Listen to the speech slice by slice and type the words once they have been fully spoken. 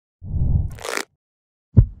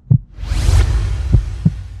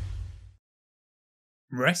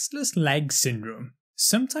Restless Legs Syndrome,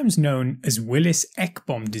 sometimes known as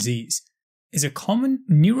Willis-Ekbom disease, is a common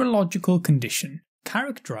neurological condition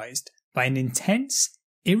characterized by an intense,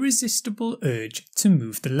 irresistible urge to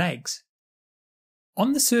move the legs.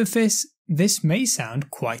 On the surface, this may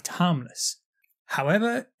sound quite harmless.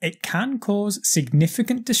 However, it can cause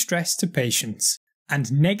significant distress to patients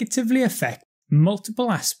and negatively affect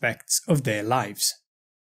multiple aspects of their lives.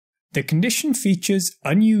 The condition features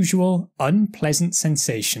unusual, unpleasant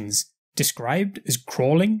sensations described as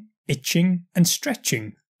crawling, itching, and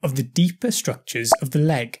stretching of the deeper structures of the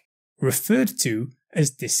leg, referred to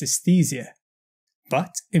as dysesthesia.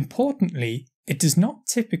 But importantly, it does not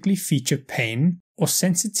typically feature pain or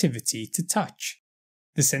sensitivity to touch.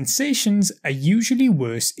 The sensations are usually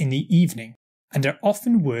worse in the evening and are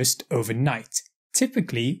often worst overnight,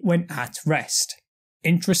 typically when at rest.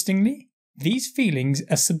 Interestingly, these feelings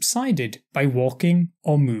are subsided by walking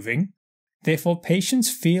or moving, therefore patients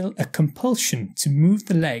feel a compulsion to move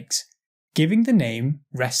the legs, giving the name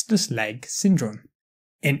Restless Leg Syndrome.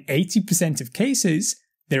 In 80% of cases,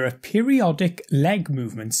 there are periodic leg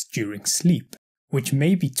movements during sleep, which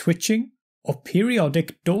may be twitching or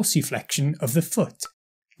periodic dorsiflexion of the foot.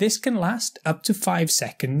 This can last up to 5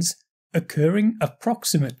 seconds, occurring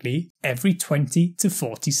approximately every 20 to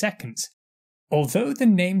 40 seconds. Although the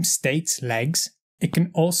name states legs, it can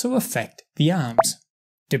also affect the arms.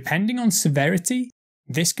 Depending on severity,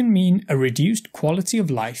 this can mean a reduced quality of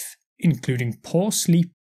life, including poor sleep,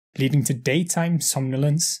 leading to daytime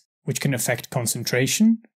somnolence, which can affect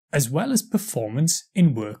concentration, as well as performance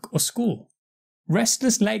in work or school.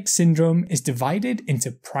 Restless leg syndrome is divided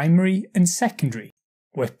into primary and secondary,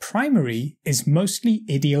 where primary is mostly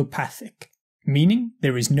idiopathic, meaning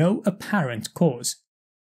there is no apparent cause.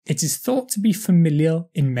 It is thought to be familial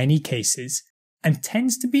in many cases and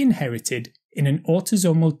tends to be inherited in an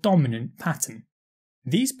autosomal dominant pattern.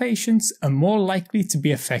 These patients are more likely to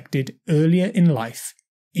be affected earlier in life,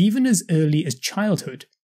 even as early as childhood.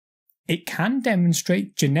 It can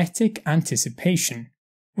demonstrate genetic anticipation,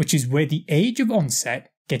 which is where the age of onset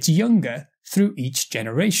gets younger through each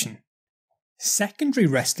generation. Secondary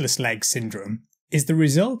restless leg syndrome is the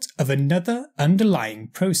result of another underlying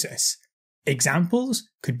process. Examples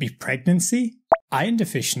could be pregnancy, iron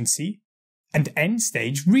deficiency, and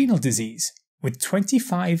end-stage renal disease, with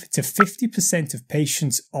 25 to 50% of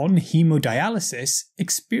patients on hemodialysis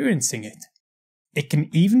experiencing it. It can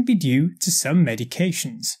even be due to some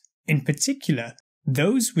medications, in particular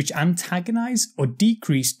those which antagonize or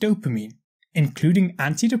decrease dopamine, including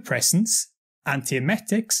antidepressants,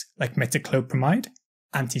 antiemetics like metoclopramide,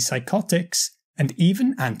 antipsychotics, and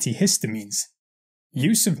even antihistamines.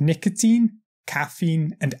 Use of nicotine,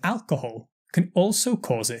 caffeine, and alcohol can also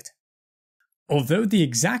cause it. Although the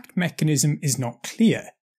exact mechanism is not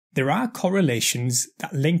clear, there are correlations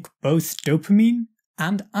that link both dopamine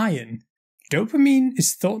and iron. Dopamine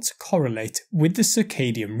is thought to correlate with the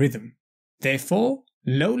circadian rhythm. Therefore,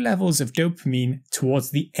 low levels of dopamine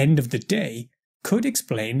towards the end of the day could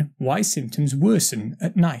explain why symptoms worsen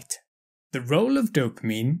at night. The role of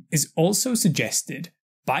dopamine is also suggested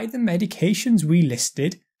by the medications we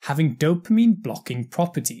listed having dopamine blocking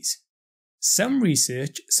properties. Some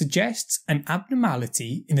research suggests an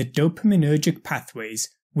abnormality in the dopaminergic pathways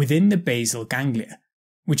within the basal ganglia,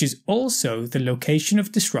 which is also the location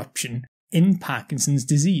of disruption in Parkinson's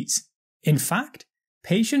disease. In fact,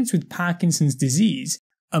 patients with Parkinson's disease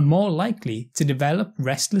are more likely to develop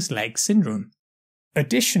restless leg syndrome.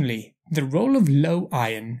 Additionally, the role of low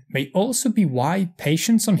iron may also be why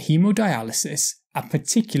patients on hemodialysis are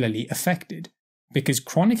particularly affected, because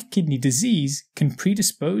chronic kidney disease can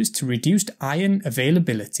predispose to reduced iron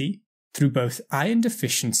availability through both iron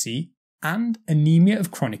deficiency and anemia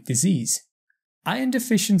of chronic disease. Iron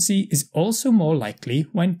deficiency is also more likely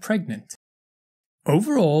when pregnant.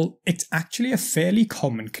 Overall, it's actually a fairly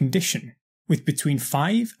common condition, with between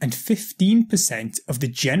 5 and 15% of the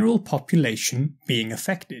general population being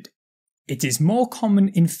affected. It is more common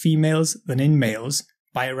in females than in males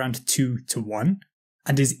by around 2 to 1,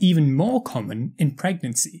 and is even more common in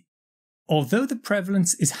pregnancy. Although the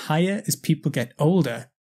prevalence is higher as people get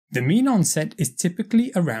older, the mean onset is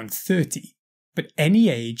typically around 30, but any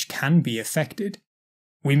age can be affected.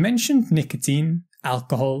 We mentioned nicotine,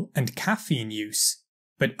 alcohol, and caffeine use,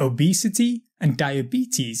 but obesity and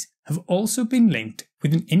diabetes have also been linked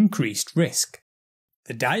with an increased risk.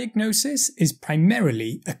 The diagnosis is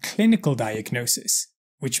primarily a clinical diagnosis,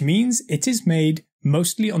 which means it is made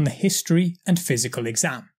mostly on the history and physical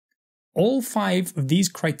exam. All 5 of these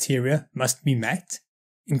criteria must be met,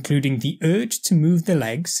 including the urge to move the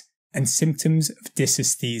legs and symptoms of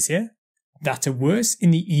dysesthesia that are worse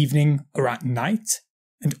in the evening or at night,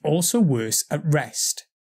 and also worse at rest.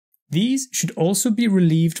 These should also be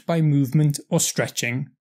relieved by movement or stretching,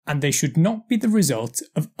 and they should not be the result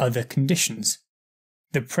of other conditions.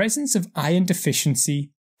 The presence of iron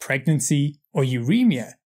deficiency, pregnancy, or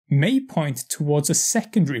uremia may point towards a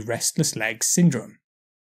secondary restless legs syndrome.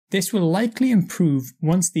 This will likely improve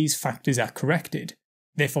once these factors are corrected,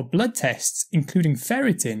 therefore blood tests including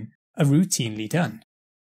ferritin are routinely done.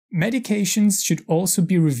 Medications should also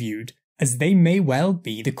be reviewed as they may well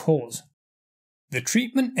be the cause. The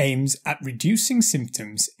treatment aims at reducing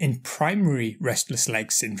symptoms in primary restless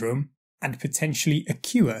legs syndrome and potentially a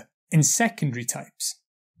cure in secondary types.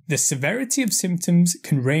 The severity of symptoms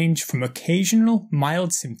can range from occasional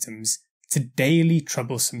mild symptoms to daily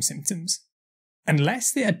troublesome symptoms.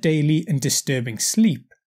 Unless they are daily and disturbing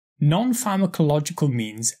sleep, non-pharmacological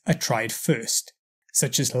means are tried first,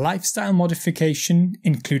 such as lifestyle modification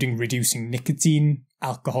including reducing nicotine,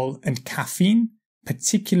 alcohol and caffeine,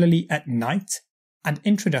 particularly at night, and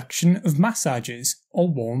introduction of massages or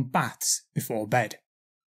warm baths before bed.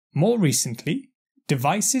 More recently,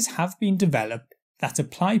 devices have been developed that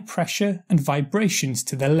apply pressure and vibrations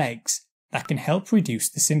to the legs that can help reduce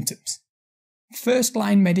the symptoms.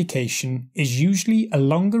 First-line medication is usually a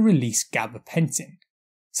longer-release gabapentin,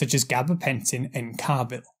 such as gabapentin and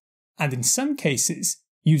Carbil, and in some cases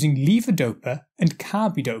using levodopa and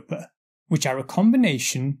carbidopa, which are a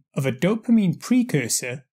combination of a dopamine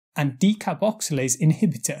precursor and decarboxylase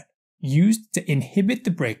inhibitor used to inhibit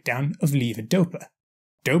the breakdown of levodopa.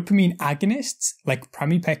 Dopamine agonists like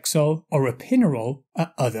pramipexole or ropinirole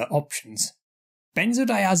are other options.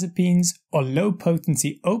 Benzodiazepines or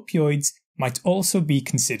low-potency opioids might also be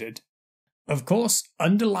considered. Of course,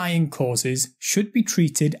 underlying causes should be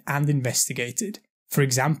treated and investigated. For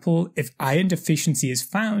example, if iron deficiency is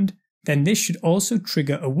found, then this should also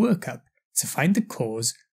trigger a workup to find the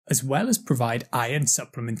cause as well as provide iron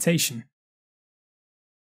supplementation.